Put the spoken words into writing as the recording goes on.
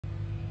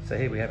So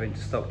here we have into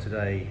stock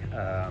today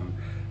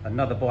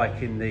another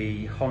bike in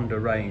the Honda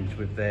range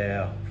with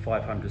their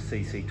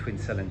 500cc twin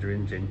cylinder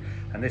engine,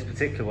 and this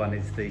particular one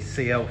is the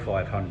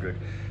CL500.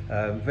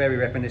 Very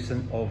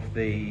reminiscent of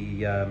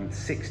the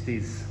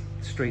 60s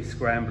street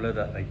scrambler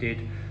that they did,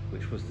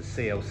 which was the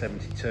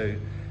CL72.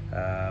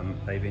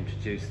 They've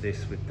introduced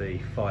this with the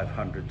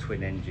 500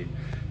 twin engine.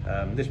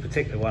 This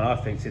particular one I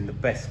think is in the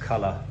best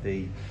colour,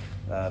 the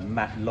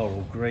matte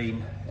laurel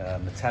green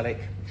metallic,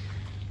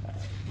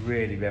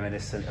 really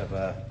reminiscent of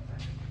a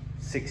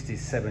 60s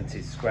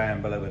 70s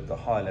scrambler with the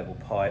high level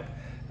pipe,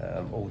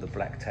 all the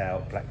blacked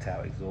out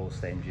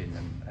exhaust engine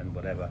and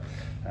whatever,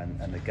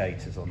 and the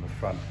gaiters on the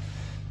front.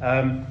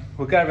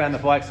 We'll go around the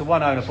bike. It's a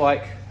one owner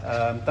bike,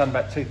 done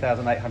about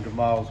 2,800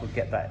 miles. We'll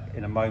get that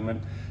in a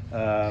moment.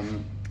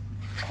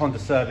 Honda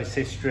service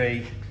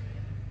history,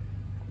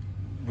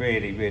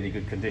 really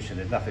good condition.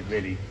 There's nothing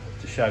really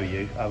to show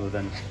you other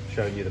than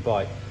showing you the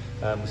bike.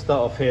 We'll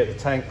start off here at the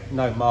tank.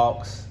 No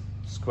marks,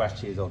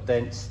 scratches or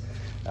dents.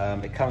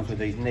 It comes with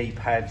these knee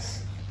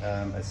pads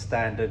as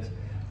standard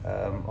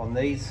on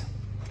these.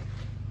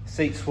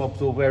 Seat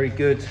swabs all very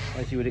good,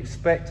 as you would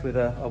expect with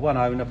a one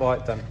owner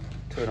bike, done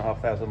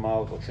 2,500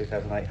 miles or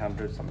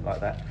 2,800, something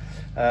like that.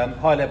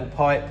 High level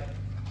pipe,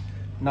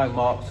 no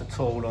marks at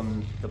all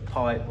on the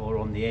pipe or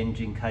on the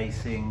engine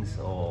casings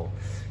or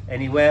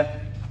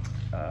anywhere.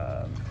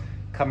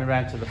 Coming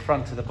around to the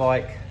front of the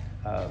bike,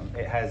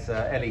 it has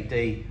a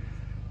LED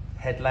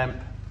headlamp.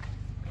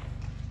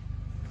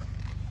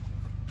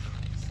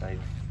 So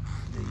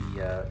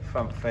the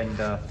front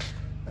fender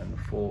and the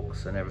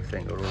forks and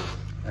everything are all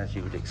as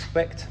you would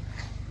expect.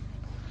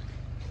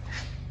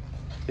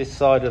 This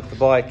side of the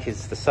bike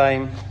is the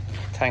same.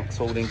 Tank's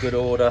all in good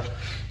order,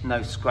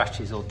 no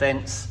scratches or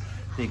dents.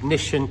 The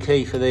ignition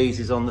key for these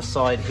is on the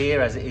side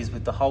here, as it is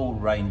with the whole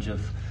range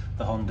of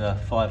the Honda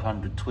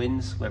 500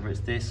 twins, whether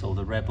it's this or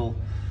the Rebel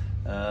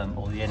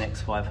or the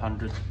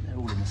NX500, they're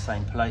all in the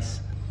same place.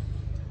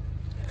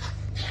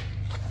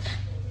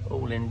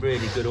 All in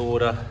really good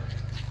order.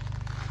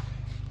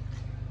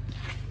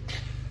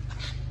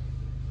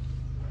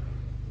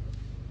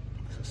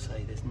 As I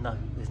say, there's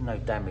no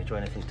damage or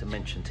anything to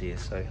mention to you,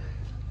 so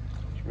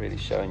it's really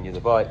showing you the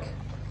bike.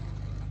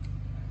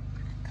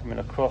 Coming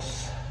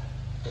across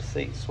the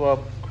seat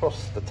swab,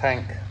 across the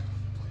tank.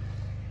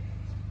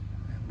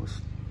 We'll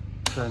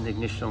turn the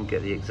ignition on,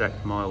 get the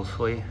exact miles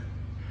for you.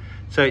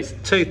 So it's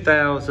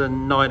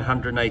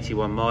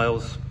 2,981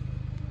 miles.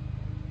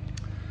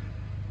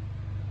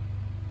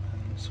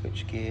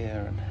 Switch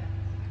gear and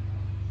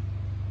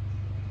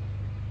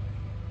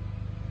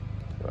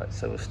right,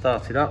 so we'll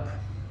start it up.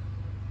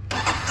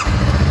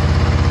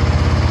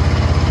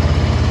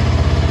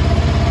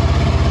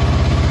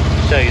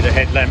 Show you the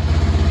headlamp,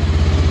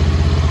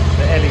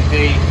 the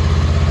LED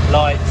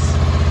lights,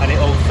 and it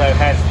also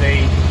has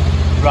the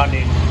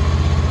running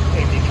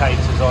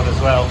indicators on as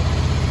well.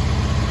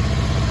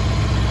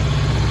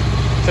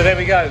 So there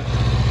we go,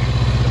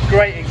 a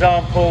great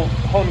example,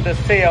 Honda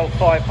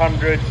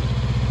CL500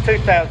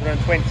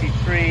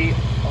 2023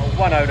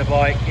 one owner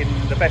bike in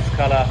the best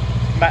colour,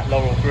 matte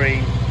laurel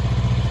green,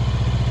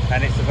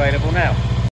 and it's available now.